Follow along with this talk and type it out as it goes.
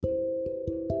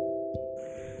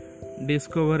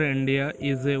Discover India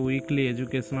is a weekly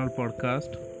educational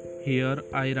podcast. Here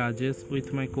I Rajesh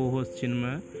with my co-host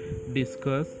Chinmay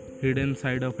discuss hidden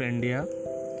side of India.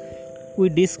 We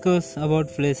discuss about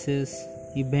places,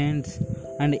 events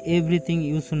and everything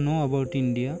you should know about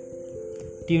India.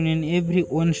 Tune in every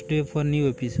Wednesday for new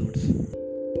episodes.